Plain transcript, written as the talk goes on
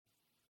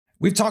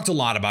We've talked a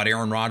lot about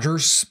Aaron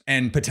Rodgers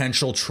and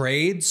potential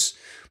trades,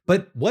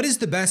 but what is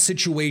the best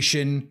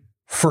situation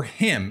for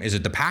him? Is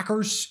it the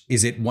Packers?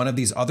 Is it one of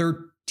these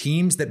other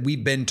teams that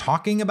we've been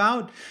talking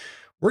about?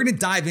 We're going to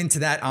dive into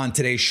that on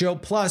today's show.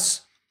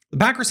 Plus, the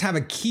Packers have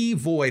a key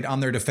void on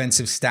their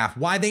defensive staff,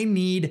 why they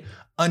need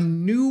a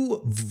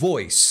new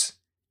voice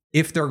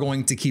if they're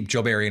going to keep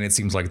Joe Barry, and it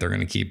seems like they're going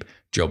to keep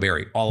Joe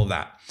Barry. All of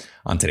that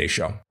on today's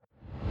show.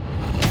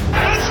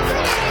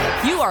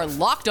 You are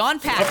Locked On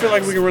Packers. I feel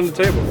like we can run the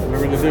table. We're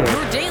going to do it.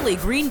 Your daily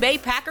Green Bay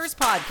Packers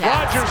podcast.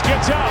 Rodgers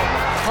gets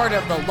out. Part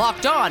of the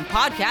Locked On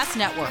Podcast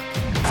Network.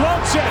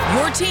 Floats it.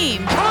 Your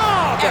team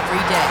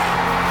every day.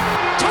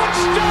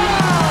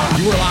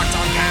 Touchdown! You are Locked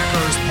On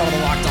Packers, part of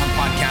the Locked On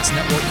Podcast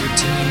Network, your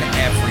team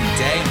every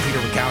day. I'm Peter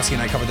Bukowski,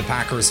 and I cover the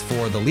Packers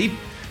for The Leap,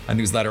 a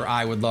newsletter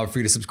I would love for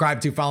you to subscribe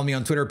to. Follow me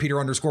on Twitter,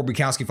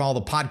 Peter_Bukowski. Follow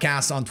the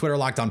podcast on Twitter,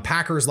 Locked On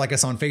Packers. Like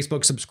us on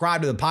Facebook.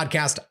 Subscribe to the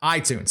podcast,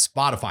 iTunes,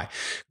 Spotify,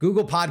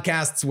 Google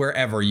Podcasts,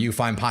 wherever you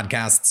find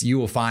podcasts, you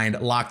will find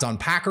Locked On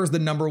Packers, the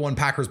 #1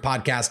 Packers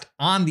podcast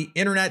on the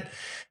internet.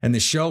 And the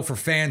show for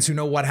fans who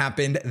know what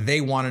happened,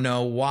 they want to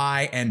know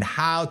why and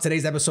how.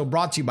 Today's episode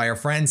brought to you by our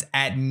friends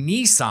at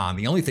Nissan.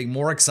 The only thing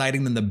more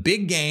exciting than the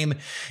big game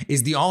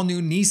is the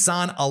all-new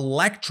Nissan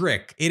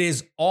Electric. It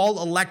is all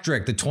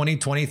electric, the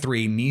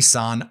 2023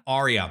 Nissan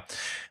Ariya.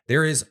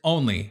 There is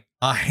only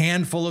a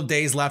handful of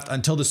days left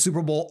until the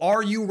Super Bowl.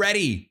 Are you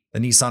ready? The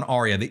Nissan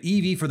Ariya, the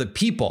EV for the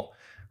people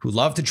who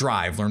love to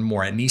drive. Learn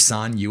more at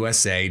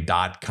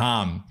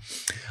nissanusa.com.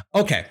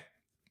 Okay,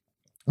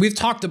 we've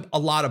talked a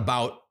lot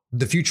about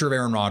the future of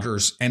Aaron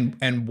Rodgers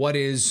and what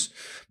is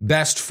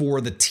best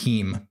for the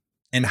team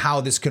and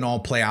how this can all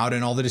play out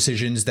and all the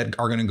decisions that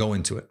are going to go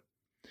into it.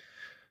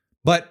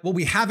 But what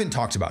we haven't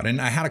talked about, and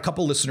I had a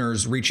couple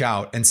listeners reach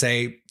out and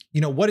say,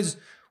 you know, what is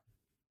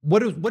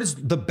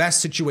the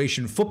best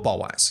situation football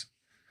wise?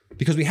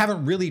 Because we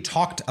haven't really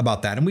talked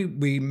about that.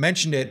 And we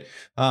mentioned it.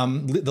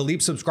 The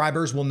Leap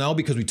subscribers will know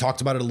because we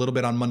talked about it a little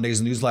bit on Monday's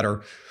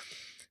newsletter.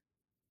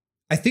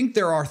 I think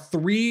there are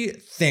three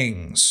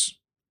things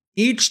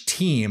each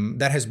team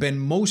that has been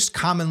most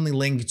commonly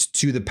linked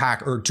to the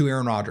Pack or to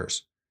Aaron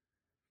Rodgers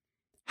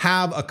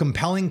have a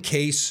compelling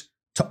case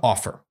to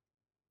offer.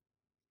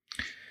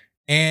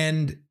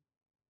 And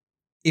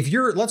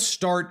let's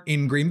start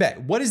in Green Bay.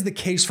 What is the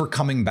case for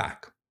coming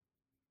back?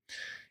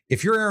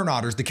 If you're Aaron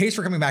Rodgers, the case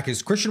for coming back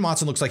is Christian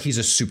Watson looks like he's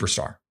a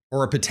superstar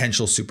or a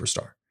potential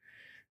superstar.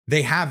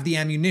 They have the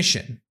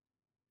ammunition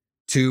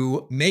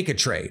to make a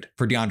trade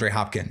for DeAndre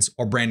Hopkins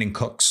or Brandon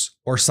Cooks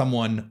or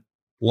someone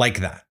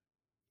like that.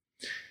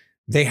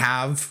 They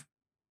don't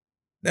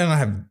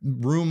have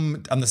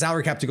room on the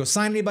salary cap to go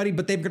sign anybody,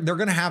 but they're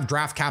going to have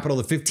draft capital,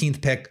 the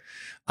 15th pick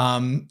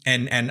and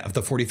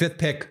the 45th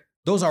pick.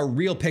 Those are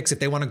real picks if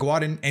they want to go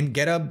out and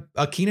get a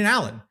Keenan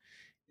Allen,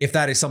 if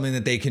that is something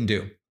that they can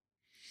do.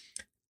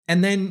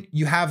 And then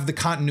you have the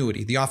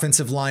continuity. The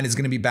offensive line is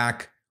going to be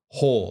back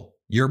whole.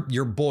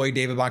 Your boy,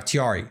 David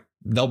Bakhtiari.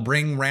 They'll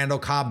bring Randall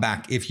Cobb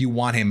back if you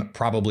want him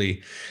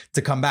probably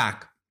to come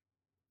back.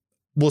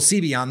 We'll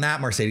see beyond that.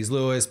 Mercedes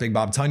Lewis, Big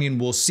Bob Tunyon.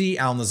 We'll see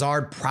Al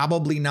Lazard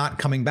probably not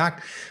coming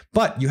back.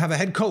 But you have a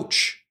head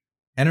coach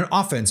and an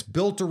offense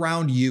built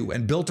around you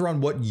and built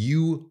around what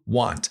you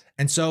want.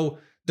 And so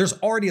there's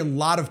already a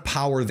lot of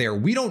power there.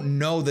 We don't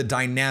know the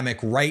dynamic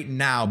right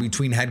now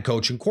between head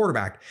coach and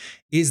quarterback.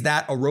 Is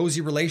that a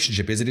rosy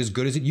relationship? Is it as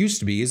good as it used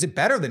to be? Is it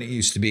better than it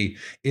used to be?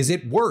 Is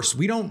it worse?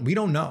 We don't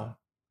know.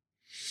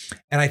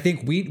 And I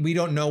think we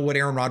don't know what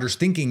Aaron Rodgers'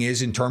 thinking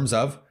is in terms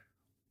of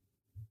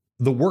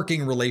the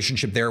working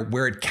relationship there,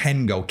 where it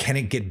can go. Can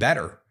it get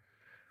better?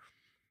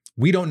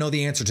 We don't know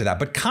the answer to that,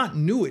 but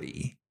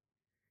continuity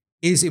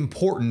is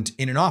important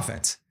in an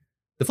offense.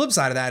 The flip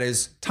side of that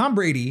is Tom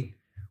Brady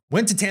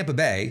went to Tampa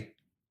Bay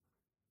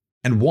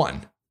and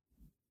won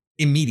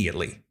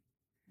immediately.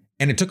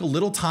 And it took a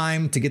little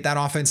time to get that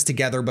offense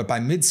together, but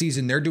by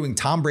midseason, they're doing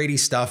Tom Brady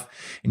stuff.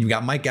 And you've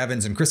got Mike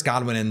Evans and Chris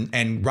Godwin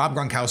and Rob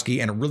Gronkowski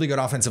and a really good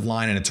offensive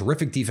line and a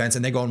terrific defense,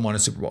 and they go and won a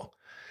Super Bowl.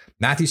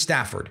 Matthew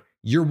Stafford,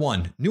 year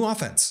one, new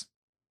offense.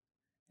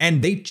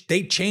 And they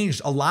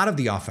changed a lot of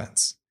the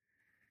offense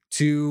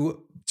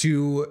to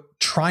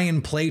try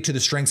and play to the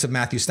strengths of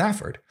Matthew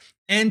Stafford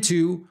and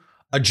to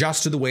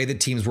adjust to the way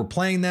that teams were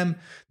playing them.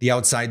 The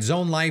outside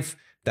zone life,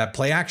 that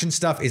play action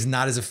stuff is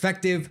not as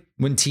effective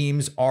when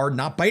teams are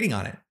not biting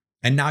on it.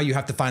 And now you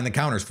have to find the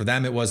counters. For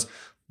them, it was,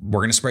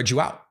 we're going to spread you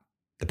out.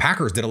 The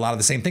Packers did a lot of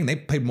the same thing. They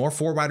played more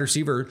 4 wide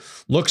receiver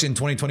looks in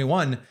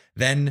 2021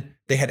 than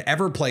they had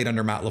ever played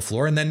under Matt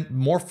LaFleur, and then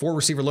more 4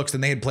 receiver looks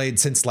than they had played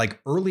since like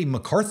early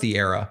McCarthy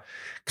era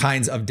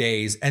kinds of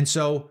days. And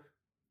so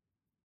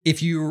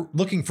if you're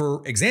looking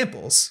for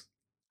examples,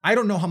 I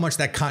don't know how much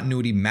that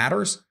continuity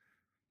matters.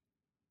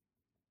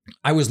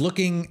 I was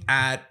looking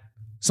at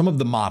some of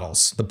the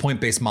models, the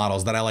point-based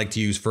models that I like to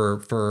use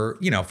for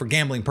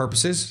gambling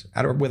purposes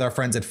with our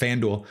friends at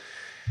FanDuel.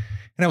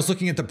 And I was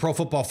looking at the Pro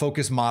Football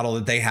Focus model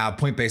that they have,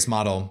 point-based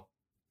model.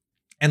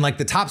 And like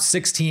the top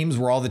 6 teams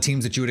were all the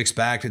teams that you would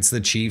expect. It's the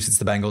Chiefs, it's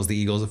the Bengals, the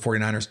Eagles, the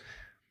 49ers.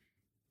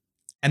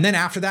 And then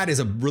after that is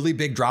a really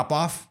big drop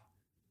off.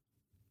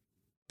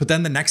 But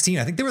then the next team,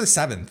 I think they were the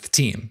 7th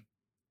team,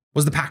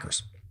 was the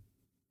Packers.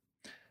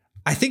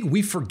 I think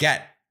we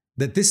forget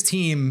that this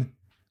team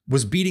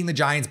was beating the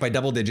Giants by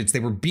double digits. They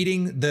were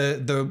beating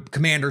the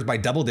Commanders by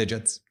double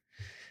digits.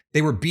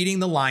 They were beating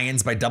the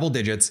Lions by double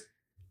digits.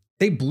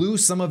 They blew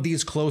some of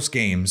these close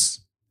games.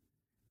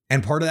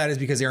 And part of that is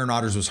because Aaron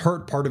Rodgers was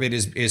hurt. Part of it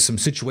is some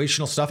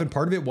situational stuff. And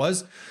part of it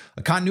was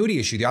a continuity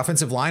issue. The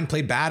offensive line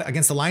played bad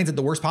against the Lions at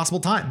the worst possible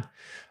time.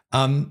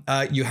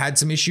 You had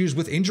some issues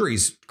with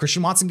injuries.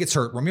 Christian Watson gets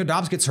hurt. Romeo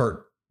Doubs gets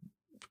hurt.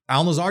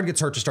 Allen Lazard gets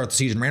hurt to start the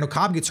season. Randall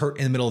Cobb gets hurt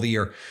in the middle of the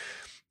year.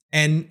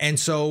 And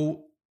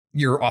so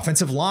your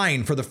offensive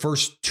line for the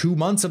first 2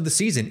 months of the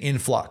season in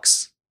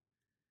flux.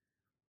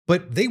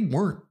 But they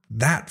weren't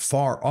that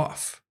far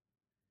off.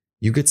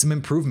 You get some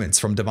improvements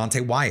from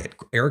Devontae Wyatt.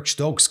 Eric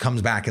Stokes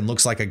comes back and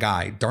looks like a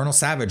guy. Darnell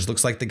Savage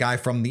looks like the guy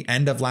from the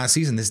end of last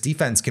season. This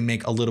defense can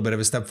make a little bit of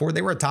a step forward.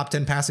 They were a top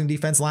 10 passing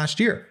defense last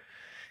year.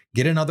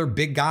 Get another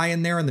big guy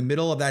in there in the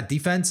middle of that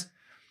defense,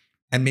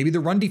 and maybe the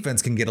run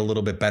defense can get a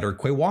little bit better.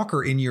 Quay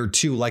Walker in year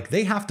 2, like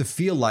they have to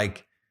feel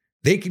like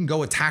they can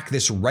go attack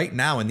this right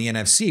now in the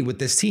NFC with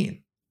this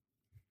team.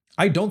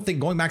 I don't think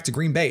going back to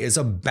Green Bay is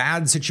a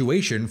bad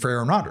situation for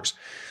Aaron Rodgers.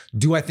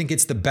 Do I think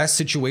it's the best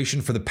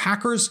situation for the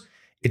Packers?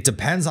 It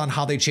depends on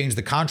how they change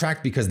the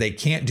contract, because they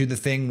can't do the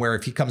thing where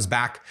if he comes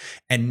back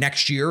and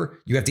next year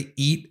you have to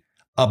eat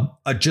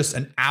just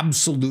an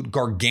absolute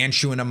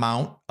gargantuan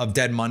amount of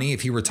dead money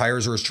if he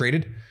retires or is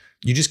traded.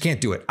 You just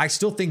can't do it. I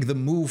still think the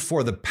move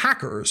for the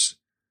Packers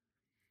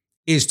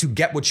is to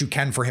get what you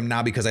can for him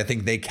now, because I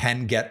think they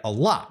can get a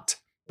lot.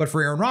 But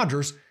for Aaron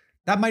Rodgers,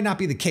 that might not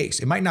be the case.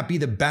 It might not be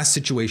the best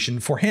situation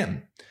for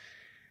him.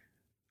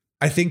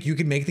 I think you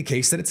can make the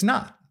case that it's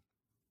not.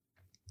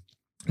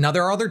 Now,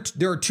 there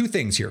are 2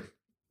 things here.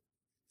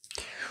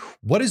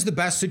 What is the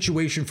best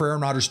situation for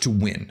Aaron Rodgers to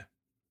win?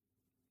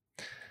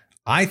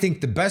 I think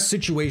the best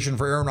situation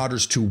for Aaron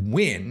Rodgers to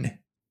win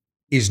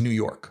is New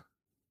York,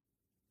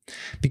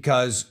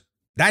 because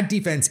that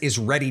defense is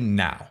ready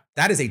now.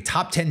 That is a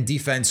top 10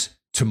 defense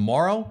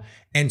tomorrow,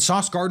 and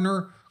Sauce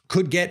Gardner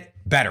could get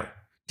better.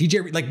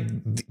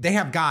 They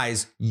have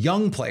guys,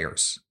 young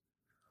players,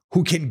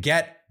 who can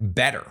get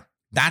better.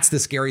 That's the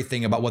scary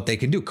thing about what they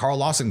can do. Carl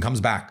Lawson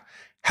comes back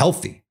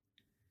healthy.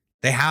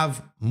 They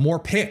have more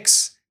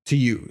picks to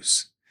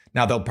use.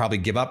 Now they'll probably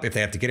give up if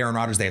they have to get Aaron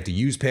Rodgers. They have to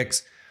use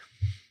picks.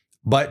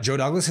 But Joe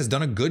Douglas has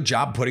done a good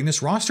job putting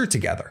this roster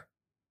together.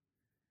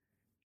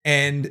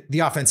 And the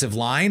offensive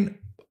line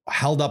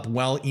held up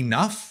well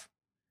enough.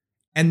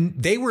 And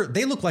they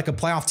look like a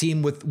playoff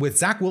team with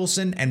Zach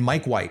Wilson and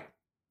Mike White.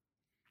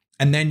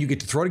 And then you get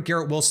to throw to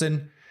Garrett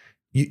Wilson.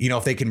 You know,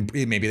 if they can,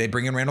 maybe they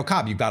bring in Randall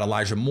Cobb. You've got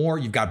Elijah Moore.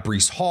 You've got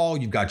Breece Hall.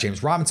 You've got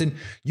James Robinson.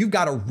 You've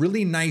got a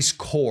really nice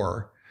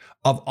core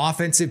of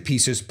offensive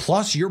pieces,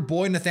 plus your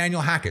boy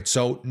Nathaniel Hackett.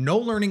 So no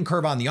learning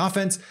curve on the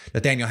offense.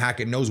 Nathaniel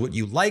Hackett knows what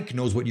you like,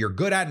 knows what you're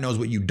good at, knows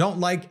what you don't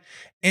like.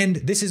 And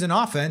this is an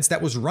offense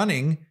that was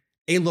running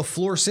a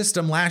LaFleur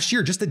system last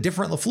year, just a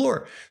different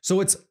LaFleur.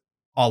 So it's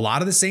a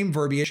lot of the same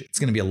verbiage. It's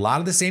going to be a lot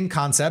of the same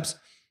concepts.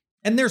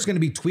 And there's going to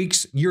be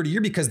tweaks year to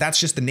year, because that's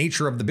just the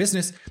nature of the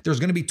business.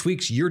 There's going to be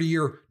tweaks year to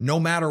year, no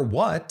matter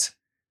what.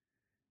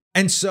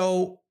 And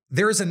so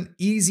there's an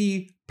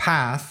easy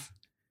path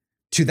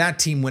to that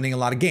team winning a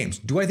lot of games.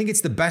 Do I think it's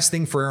the best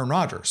thing for Aaron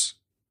Rodgers?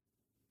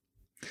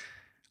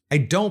 I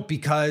don't,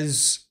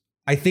 because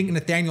I think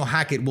Nathaniel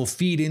Hackett will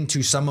feed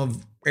into some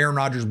of Aaron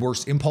Rodgers'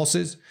 worst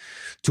impulses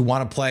to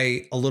want to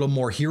play a little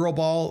more hero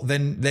ball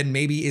than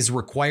maybe is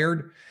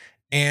required.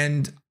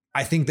 And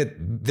I think that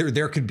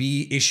there could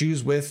be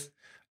issues with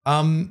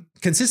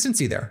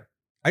consistency there.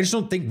 I just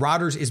don't think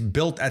Rodgers is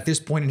built at this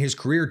point in his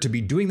career to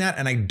be doing that.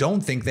 And I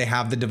don't think they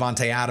have the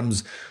Davante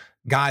Adams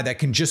guy that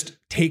can just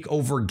take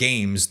over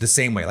games the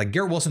same way. Like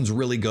Garrett Wilson's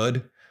really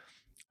good.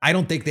 I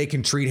don't think they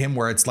can treat him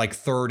where it's like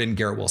third and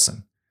Garrett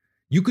Wilson.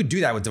 You could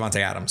do that with Davante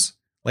Adams.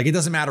 Like it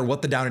doesn't matter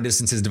what the down and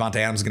distance is, Davante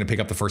Adams is going to pick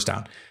up the first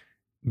down.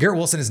 Garrett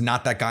Wilson is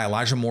not that guy.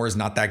 Elijah Moore is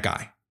not that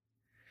guy.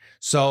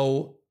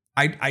 So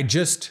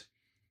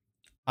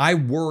I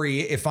worry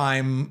if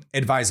I'm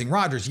advising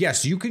Rodgers.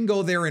 Yes, you can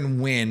go there and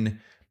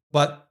win,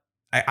 but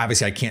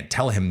obviously I can't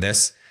tell him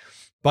this,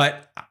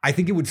 but I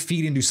think it would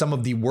feed into some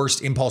of the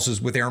worst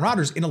impulses with Aaron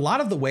Rodgers in a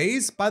lot of the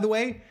ways, by the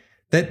way,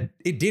 that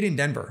it did in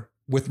Denver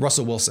with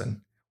Russell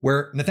Wilson,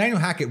 where Nathaniel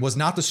Hackett was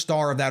not the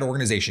star of that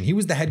organization. He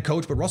was the head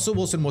coach, but Russell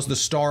Wilson was the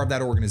star of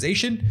that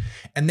organization,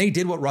 and they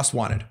did what Russ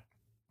wanted.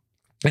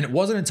 And it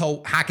wasn't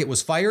until Hackett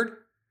was fired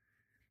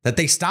that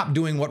they stopped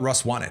doing what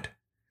Russ wanted.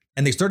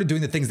 And they started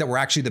doing the things that were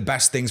actually the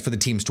best things for the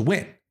teams to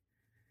win.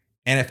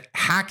 And if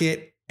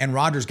Hackett and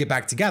Rodgers get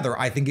back together,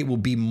 I think it will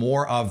be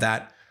more of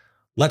that,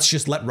 let's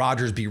just let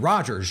Rodgers be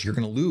Rodgers. You're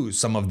going to lose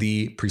some of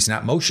the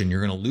pre-snap motion.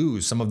 You're going to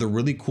lose some of the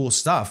really cool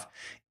stuff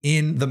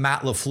in the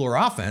Matt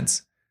LaFleur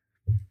offense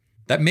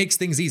that makes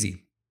things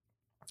easy.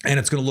 And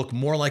it's going to look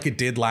more like it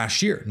did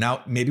last year.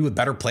 Now, maybe with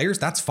better players,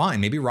 that's fine.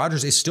 Maybe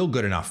Rodgers is still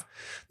good enough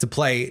to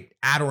play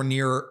at or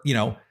near,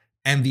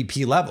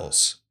 MVP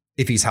levels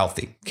if he's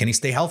healthy. Can he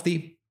stay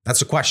healthy? That's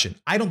the question.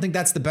 I don't think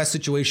that's the best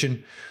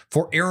situation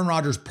for Aaron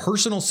Rodgers'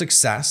 personal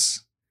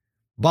success,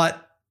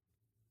 but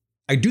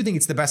I do think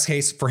it's the best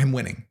case for him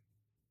winning.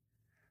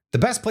 The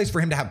best place for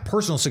him to have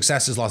personal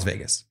success is Las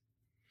Vegas.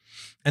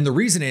 And the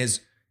reason is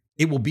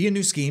it will be a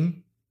new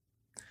scheme,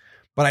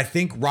 but I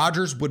think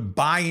Rodgers would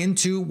buy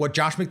into what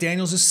Josh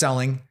McDaniels is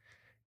selling.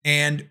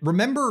 And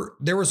remember,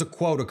 there was a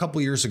quote a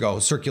couple years ago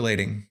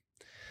circulating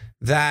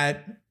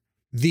that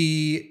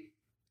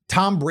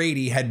Tom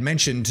Brady had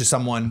mentioned to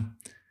someone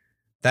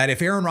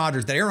that Aaron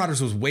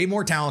Rodgers was way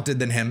more talented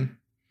than him,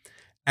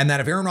 and that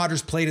if Aaron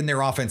Rodgers played in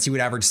their offense, he would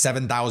average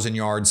 7,000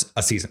 yards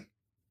a season.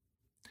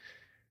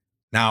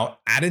 Now,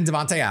 add in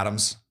Davante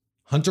Adams,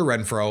 Hunter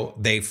Renfrow,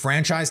 they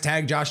franchise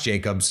tag Josh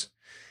Jacobs,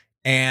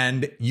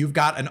 and you've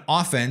got an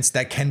offense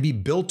that can be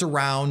built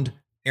around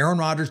Aaron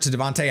Rodgers to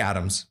Davante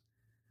Adams.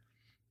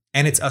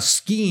 And it's a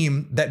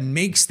scheme that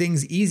makes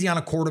things easy on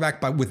a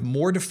quarterback with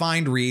more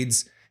defined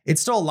reads.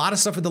 It's still a lot of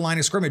stuff at the line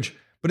of scrimmage,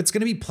 but it's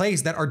going to be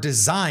plays that are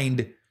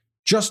designed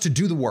just to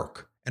do the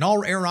work. And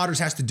all Aaron Rodgers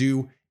has to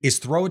do is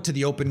throw it to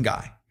the open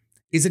guy.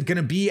 Is it going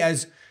to be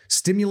as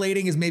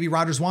stimulating as maybe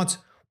Rodgers wants?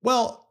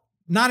 Well,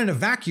 not in a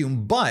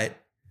vacuum, but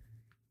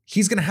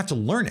he's going to have to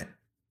learn it.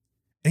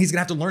 And he's going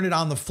to have to learn it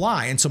on the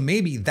fly. And so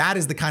maybe that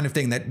is the kind of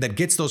thing that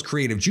gets those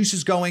creative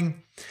juices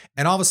going.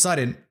 And all of a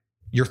sudden,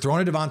 you're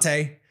throwing to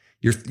Davante.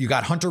 You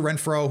got Hunter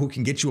Renfrow, who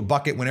can get you a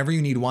bucket whenever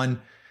you need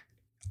one.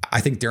 I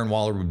think Darren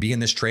Waller would be in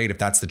this trade if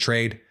that's the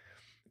trade.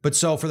 But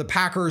so for the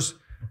Packers,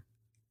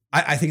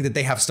 I think that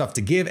they have stuff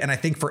to give. And I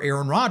think for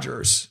Aaron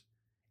Rodgers,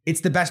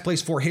 it's the best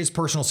place for his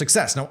personal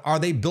success. Now, are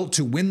they built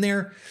to win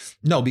there?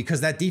 No,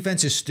 because that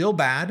defense is still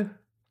bad.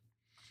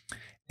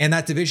 And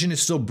that division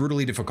is still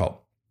brutally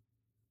difficult.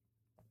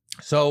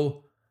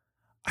 So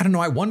I don't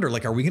know. I wonder,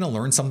 are we going to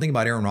learn something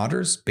about Aaron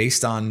Rodgers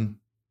based on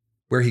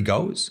where he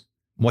goes,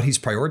 what he's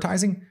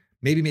prioritizing?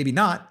 Maybe, maybe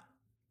not.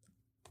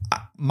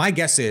 My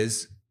guess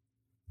is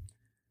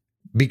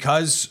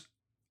because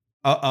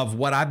of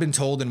what I've been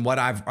told and what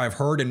I've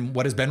heard and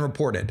what has been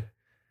reported,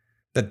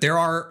 that there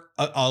are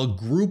a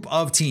group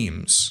of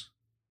teams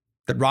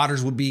that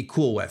Rodgers would be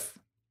cool with.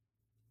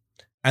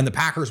 And the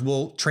Packers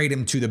will trade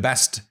him to the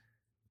best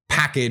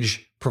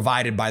package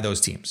provided by those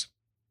teams.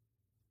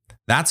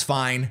 That's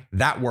fine.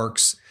 That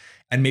works.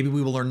 And maybe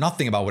we will learn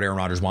nothing about what Aaron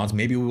Rodgers wants.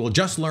 Maybe we will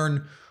just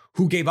learn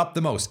who gave up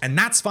the most. And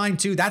that's fine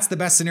too. That's the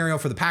best scenario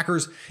for the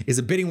Packers, is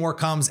a bidding war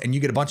comes and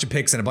you get a bunch of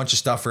picks and a bunch of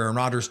stuff for Aaron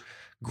Rodgers.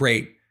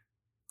 Great.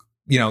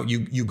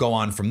 You go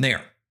on from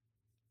there.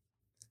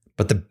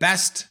 But the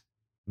best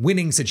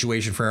winning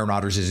situation for Aaron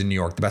Rodgers is in New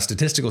York. The best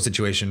statistical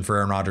situation for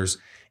Aaron Rodgers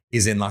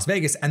is in Las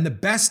Vegas. And the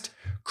best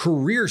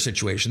career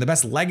situation, the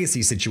best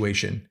legacy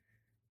situation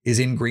is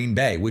in Green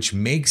Bay, which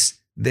makes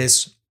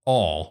this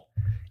all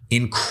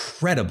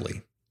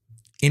incredibly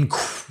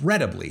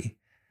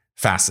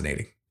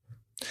fascinating.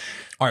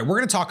 All right, we're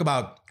going to talk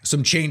about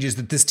some changes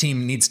that this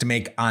team needs to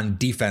make on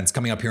defense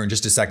coming up here in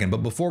just a second. But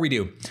before we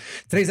do,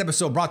 today's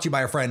episode brought to you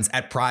by our friends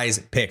at Prize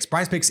Picks.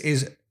 Prize Picks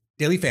is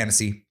daily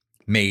fantasy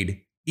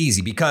made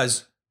easy,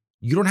 because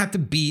you don't have to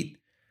beat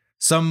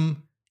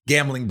some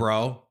gambling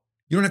bro.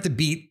 You don't have to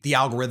beat the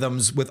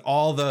algorithms with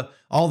all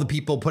the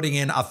people putting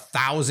in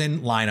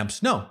 1,000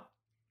 lineups. No,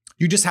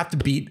 you just have to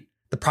beat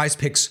the Prize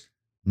Picks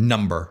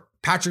number.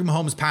 Patrick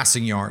Mahomes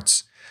passing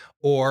yards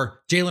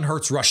or Jalen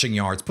Hurts rushing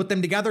yards. Put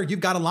them together, you've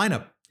got a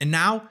lineup. And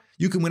now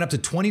you can win up to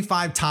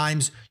 25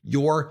 times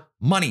your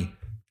money.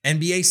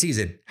 NBA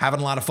season, having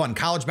a lot of fun.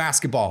 College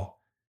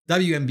basketball,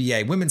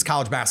 WNBA, women's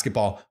college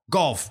basketball,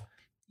 golf,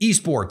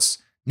 esports,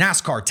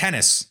 NASCAR,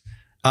 tennis,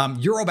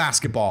 Euro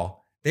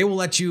basketball. They will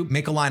let you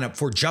make a lineup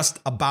for just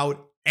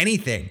about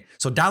anything.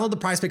 So download the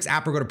PrizePicks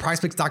app or go to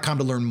prizepicks.com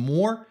to learn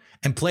more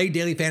and play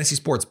daily fantasy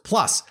sports.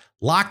 Plus,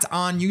 Locked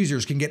On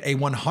users can get a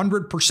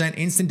 100%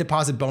 instant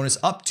deposit bonus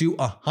up to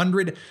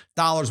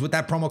 $100 with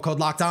that promo code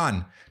Locked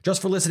On.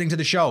 Just for listening to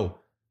the show,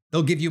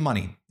 they'll give you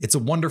money. It's a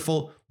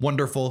wonderful,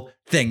 wonderful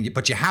thing.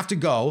 But you have to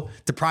go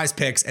to Prize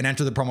Picks and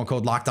enter the promo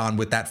code Locked On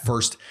with that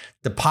first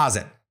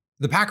deposit.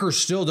 The Packers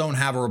still don't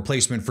have a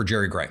replacement for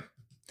Jerry Gray.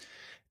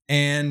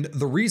 And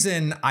the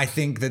reason I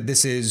think that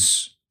this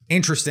is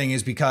interesting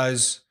is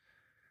because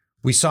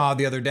we saw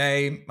the other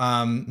day,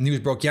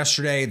 news broke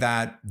yesterday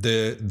that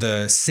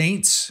the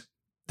Saints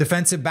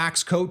defensive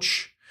backs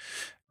coach,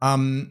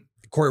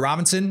 Corey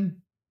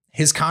Robinson,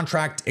 his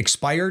contract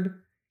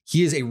expired.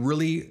 He is a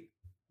really,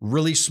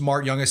 really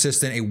smart young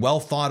assistant, a well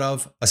thought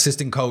of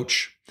assistant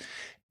coach.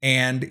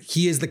 And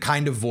he is the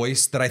kind of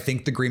voice that I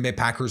think the Green Bay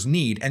Packers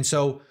need. And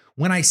so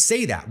when I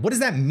say that, what does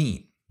that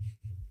mean?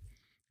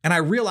 And I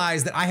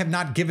realize that I have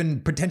not given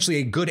potentially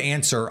a good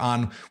answer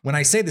on when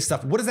I say this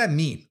stuff. What does that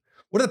mean?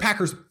 What do the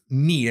Packers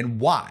need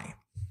and why?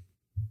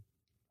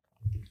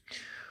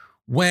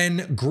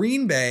 When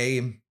Green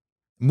Bay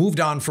moved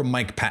on from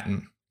Mike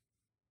Pettin,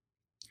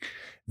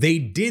 they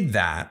did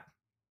that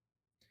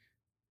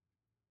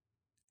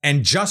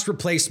and just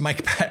replaced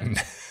Mike Pettin.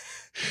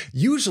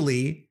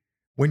 Usually,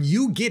 when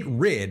you get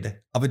rid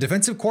of a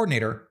defensive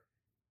coordinator,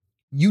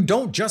 you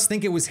don't just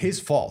think it was his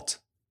fault.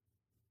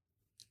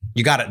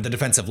 You got it. The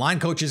defensive line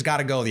coach has got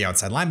to go. The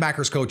outside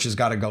linebackers coach has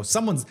got to go.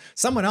 Someone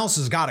else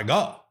has got to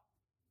go.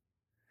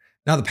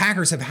 Now, the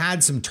Packers have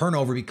had some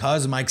turnover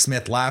because Mike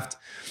Smith left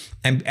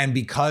and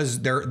because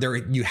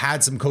you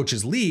had some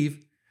coaches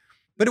leave,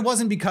 but it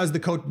wasn't because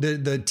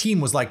the team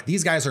was like,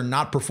 these guys are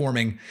not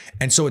performing,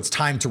 and so it's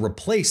time to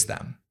replace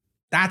them.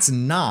 That's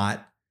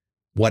not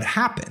what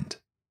happened.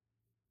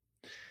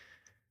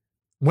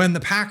 When the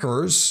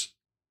Packers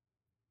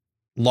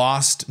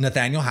lost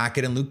Nathaniel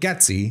Hackett and Luke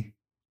Getsy,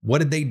 what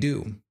did they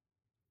do?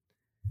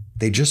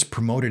 They just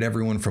promoted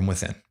everyone from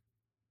within.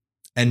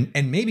 And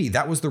maybe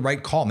that was the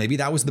right call. Maybe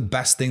that was the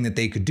best thing that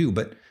they could do,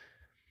 but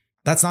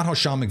that's not how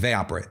Sean McVay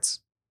operates.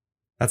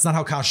 That's not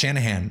how Kyle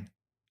Shanahan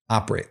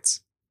operates.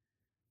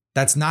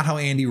 That's not how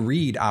Andy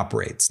Reid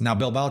operates. Now,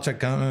 Bill Belichick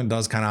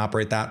does kind of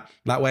operate that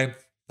way,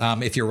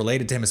 if you're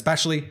related to him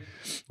especially,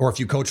 or if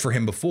you coached for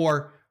him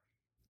before.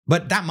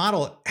 But that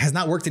model has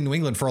not worked in New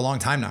England for a long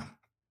time now.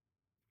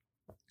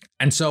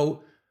 And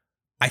so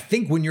I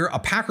think when you're a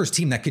Packers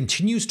team that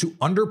continues to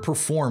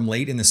underperform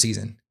late in the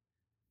season,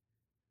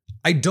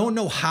 I don't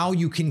know how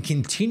you can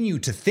continue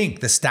to think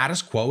the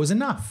status quo is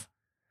enough.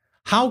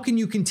 How can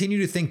you continue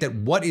to think that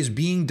what is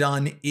being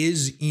done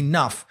is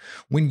enough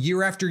when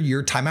year after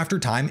year, time after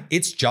time,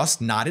 it's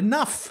just not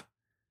enough?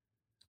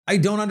 I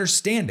don't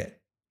understand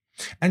it.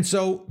 And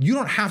so you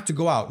don't have to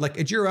go out. Like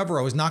Ejiro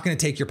Evero is not going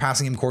to take your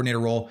passing game coordinator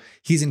role.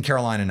 He's in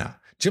Carolina now.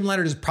 Jim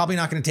Leonard is probably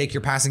not going to take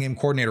your passing game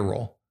coordinator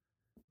role,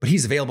 but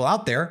he's available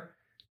out there.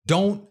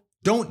 Don't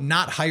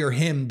not hire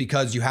him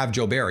because you have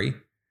Joe Barry.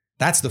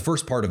 That's the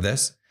first part of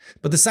this.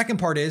 But the second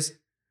part is,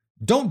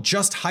 don't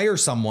just hire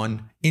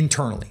someone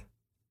internally.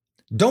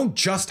 Don't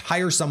just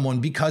hire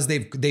someone because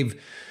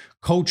they've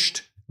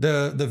coached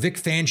the Vic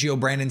Fangio,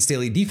 Brandon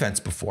Staley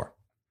defense before.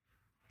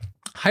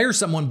 Hire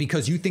someone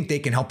because you think they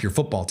can help your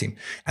football team.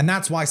 And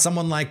that's why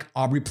someone like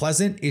Aubrey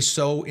Pleasant is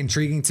so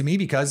intriguing to me,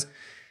 because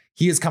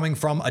he is coming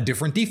from a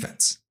different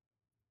defense.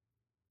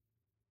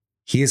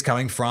 He is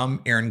coming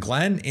from Aaron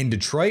Glenn in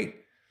Detroit.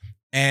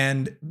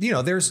 And,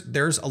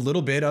 there's a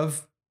little bit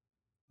of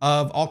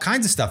all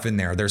kinds of stuff in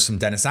there. There's some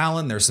Dennis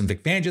Allen. There's some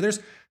Vic Fangio.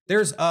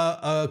 There's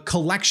a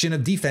collection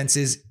of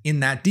defenses in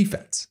that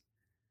defense.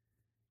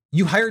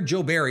 You hired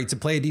Joe Barry to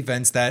play a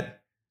defense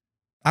that,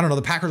 I don't know,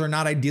 the Packers are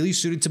not ideally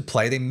suited to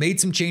play. They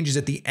made some changes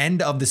at the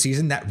end of the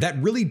season that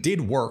really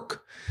did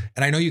work.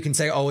 And I know you can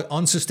say, oh,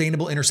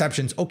 unsustainable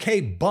interceptions.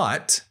 Okay,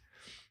 but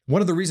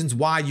one of the reasons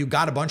why you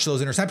got a bunch of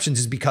those interceptions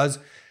is because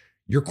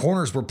your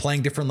corners were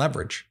playing different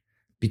leverage,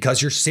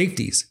 because your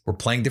safeties were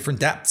playing different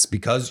depths,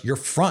 because your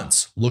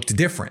fronts looked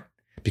different,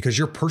 because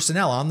your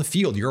personnel on the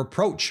field, your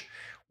approach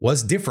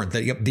was different.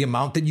 The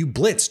amount that you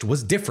blitzed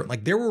was different.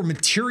 Like, there were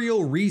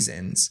material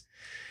reasons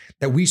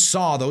that we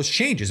saw those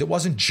changes. It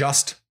wasn't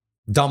just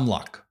dumb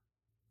luck.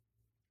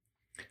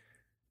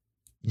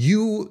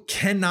 You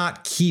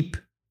cannot keep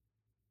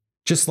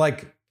just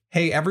like,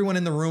 hey, everyone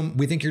in the room,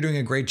 we think you're doing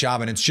a great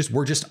job, and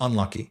we're just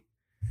unlucky.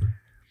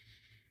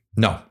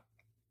 No.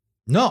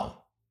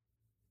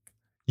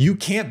 You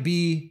can't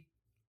be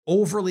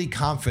overly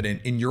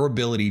confident in your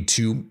ability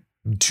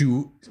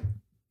to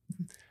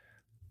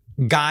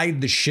guide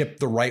the ship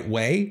the right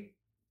way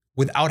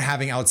without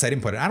having outside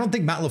input. And I don't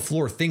think Matt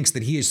LaFleur thinks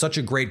that he is such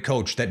a great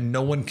coach that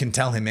no one can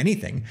tell him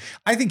anything.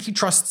 I think he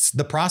trusts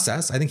the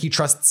process. I think he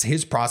trusts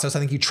his process. I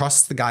think he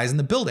trusts the guys in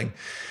the building.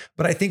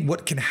 But I think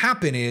what can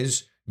happen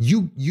is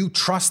you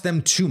trust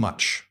them too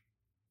much.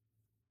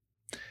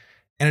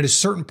 And at a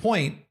certain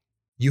point,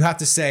 you have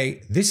to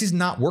say, this is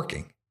not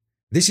working.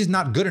 This is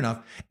not good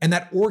enough. And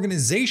that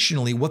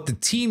organizationally, what the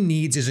team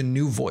needs is a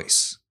new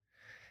voice.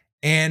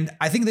 And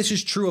I think this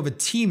is true of a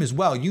team as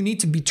well. You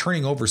need to be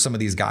turning over some of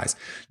these guys.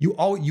 You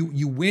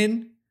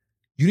win,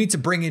 you need to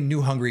bring in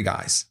new hungry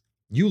guys.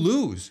 You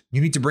lose,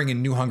 you need to bring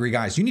in new hungry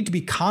guys. You need to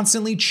be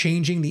constantly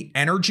changing the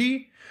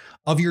energy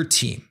of your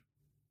team.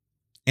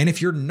 And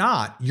if you're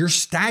not, you're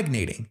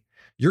stagnating.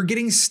 You're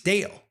getting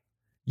stale.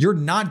 You're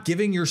not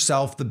giving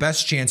yourself the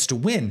best chance to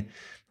win.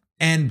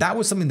 And that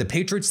was something the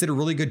Patriots did a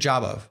really good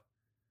job of.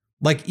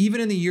 Like,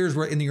 even in the years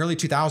where in the early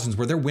 2000s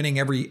where they're winning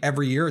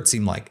every year, it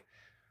seemed like,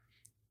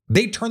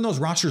 they turned those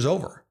rosters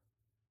over.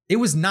 It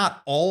was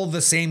not all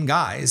the same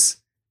guys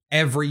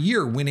every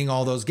year winning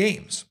all those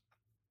games.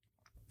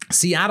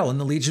 Seattle and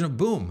the Legion of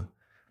Boom,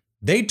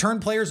 they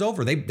turned players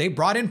over. They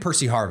brought in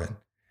Percy Harvin.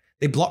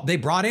 They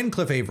brought in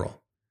Cliff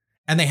Averill.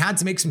 And they had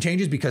to make some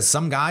changes because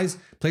some guys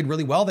played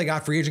really well. They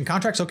got free agent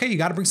contracts. Okay, you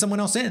got to bring someone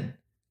else in.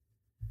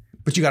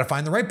 But you got to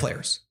find the right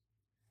players.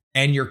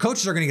 And your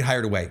coaches are going to get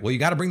hired away. Well, you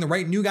got to bring the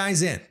right new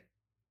guys in.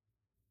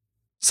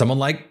 Someone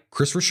like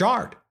Chris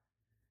Richard.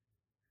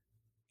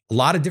 A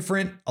lot of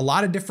different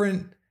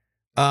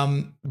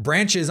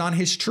branches on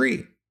his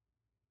tree.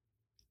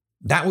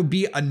 That would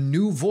be a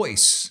new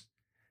voice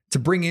to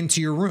bring into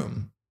your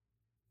room.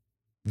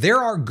 There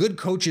are good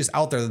coaches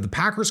out there that the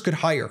Packers could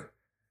hire.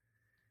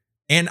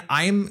 And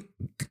I'm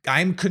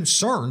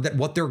concerned that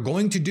what they're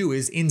going to do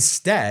is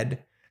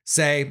instead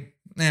say,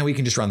 we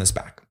can just run this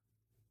back.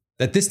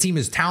 That this team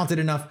is talented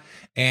enough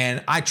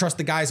And I trust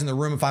the guys in the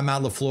room if I'm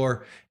Matt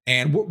LaFleur,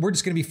 and we're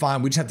just going to be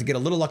fine. We just have to get a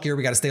little luckier.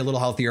 We got to stay a little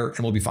healthier and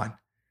we'll be fine.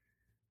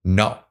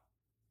 No.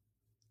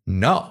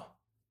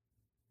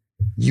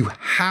 You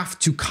have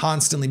to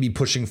constantly be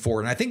pushing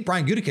forward. And I think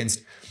Brian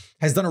Gutekunst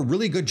has done a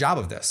really good job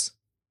of this.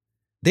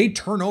 They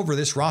turn over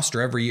this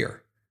roster every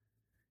year.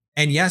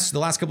 And yes, the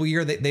last couple of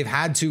years, they've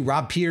had to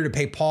rob Peter to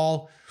pay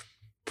Paul.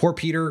 Poor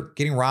Peter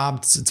getting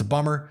robbed. It's a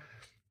bummer.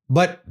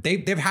 But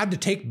they've had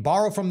to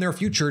borrow from their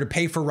future to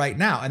pay for right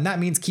now. And that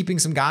means keeping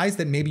some guys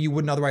that maybe you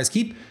wouldn't otherwise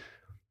keep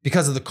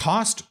because of the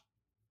cost,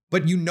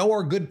 but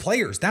are good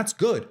players. That's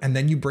good. And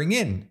then you bring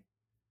in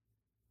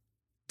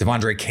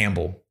Devondre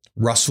Campbell,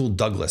 Russell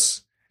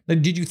Douglas. Now,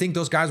 did you think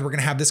those guys were going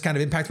to have this kind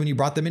of impact when you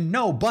brought them in?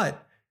 No,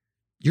 but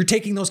you're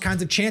taking those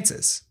kinds of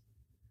chances.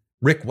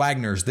 Rick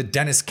Wagner's, the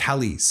Dennis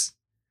Kellys.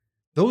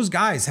 Those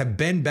guys have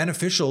been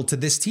beneficial to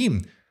this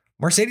team.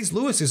 Mercedes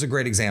Lewis is a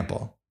great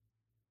example.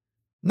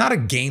 Not a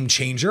game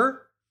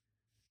changer,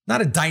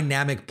 not a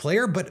dynamic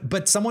player,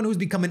 but someone who's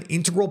become an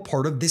integral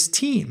part of this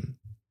team.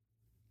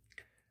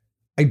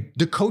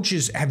 The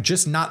coaches have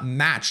just not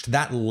matched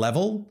that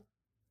level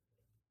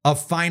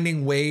of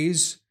finding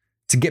ways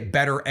to get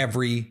better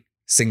every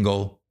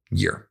single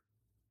year.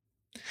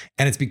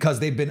 And it's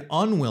because they've been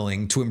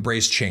unwilling to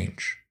embrace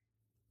change.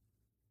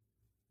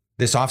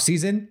 This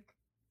offseason,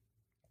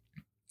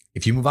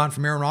 if you move on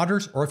from Aaron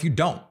Rodgers or if you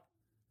don't,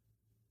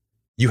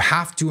 you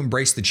have to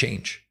embrace the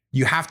change.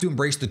 You have to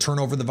embrace the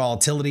turnover, the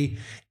volatility,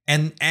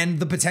 and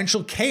the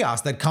potential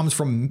chaos that comes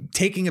from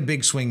taking a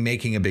big swing,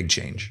 making a big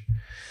change.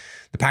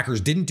 The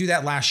Packers didn't do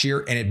that last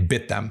year, and it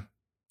bit them.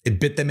 It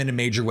bit them in a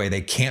major way.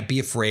 They can't be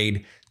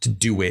afraid to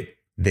do it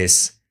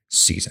this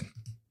season.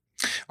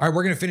 All right,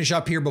 we're going to finish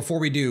up here. Before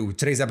we do,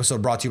 today's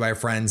episode brought to you by our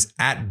friends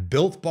at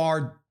Built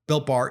Bar.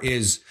 Built Bar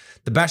is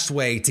the best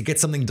way to get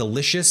something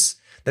delicious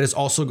that is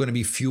also going to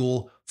be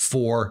fuel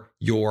for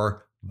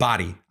your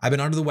body. I've been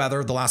under the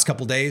weather the last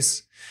couple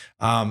days,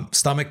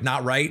 stomach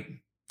not right.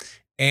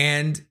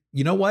 And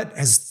you know what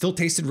has still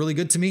tasted really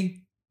good to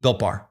me? Built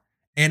Bar.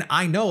 And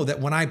I know that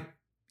when I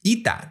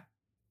eat that,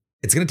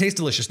 it's going to taste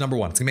delicious. Number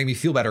one, it's going to make me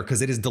feel better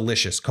because it is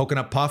delicious.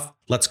 Coconut puff,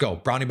 let's go.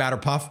 Brownie batter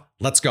puff,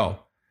 let's go.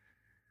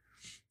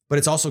 But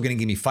it's also going to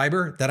give me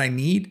fiber that I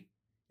need.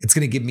 It's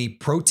going to give me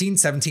protein,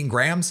 17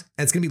 grams,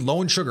 and it's going to be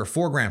low in sugar,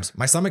 4 grams.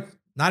 My stomach,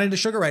 not into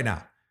sugar right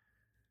now.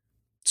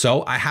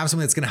 So I have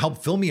something that's going to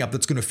help fill me up,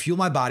 that's going to fuel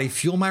my body,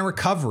 fuel my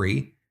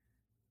recovery,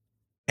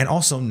 and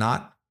also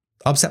not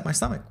upset my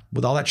stomach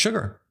with all that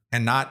sugar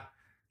and not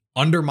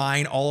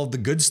undermine all of the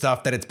good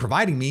stuff that it's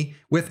providing me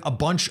with a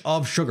bunch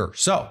of sugar.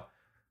 So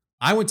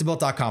I went to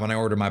Built.com and I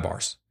ordered my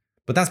bars,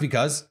 but that's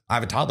because I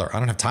have a toddler. I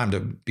don't have time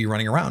to be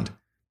running around.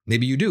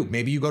 Maybe you do.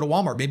 Maybe you go to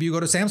Walmart. Maybe you go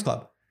to Sam's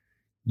Club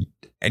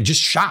and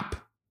just shop.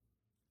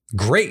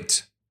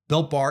 Great.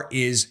 Built Bar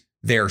is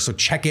there. So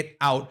check it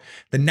out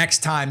the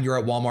next time you're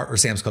at Walmart or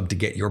Sam's Club to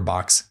get your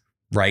box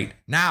right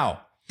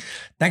now.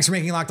 Thanks for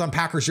making Locked On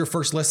Packers your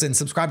first listen.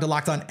 Subscribe to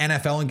Locked On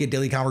NFL and get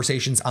daily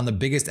conversations on the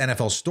biggest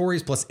NFL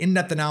stories, plus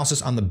in-depth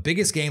analysis on the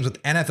biggest games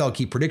with NFL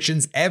key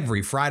predictions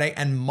every Friday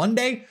and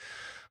Monday.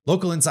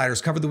 Local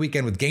insiders cover the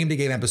weekend with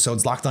game-to-game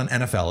episodes. Locked On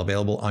NFL,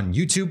 available on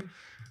YouTube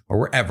or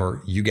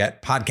wherever you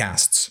get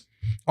podcasts.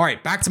 All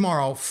right, back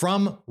tomorrow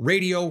from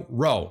Radio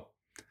Row.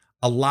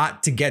 A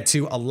lot to get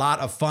to, a lot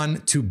of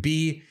fun to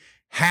be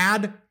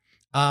had.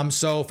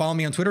 So follow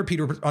me on Twitter,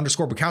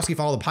 Peter_Bukowski.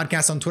 Follow the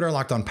podcast on Twitter,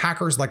 Locked On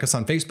Packers. Like us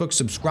on Facebook.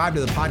 Subscribe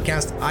to the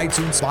podcast,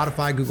 iTunes,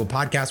 Spotify, Google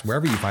Podcasts,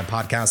 wherever you find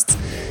podcasts.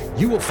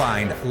 You will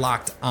find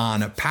Locked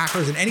On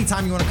Packers. And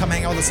anytime you want to come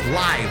hang out with us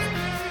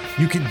live,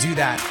 you can do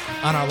that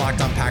on our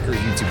Locked On Packers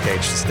YouTube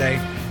page. Stay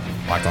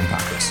Locked On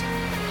Packers.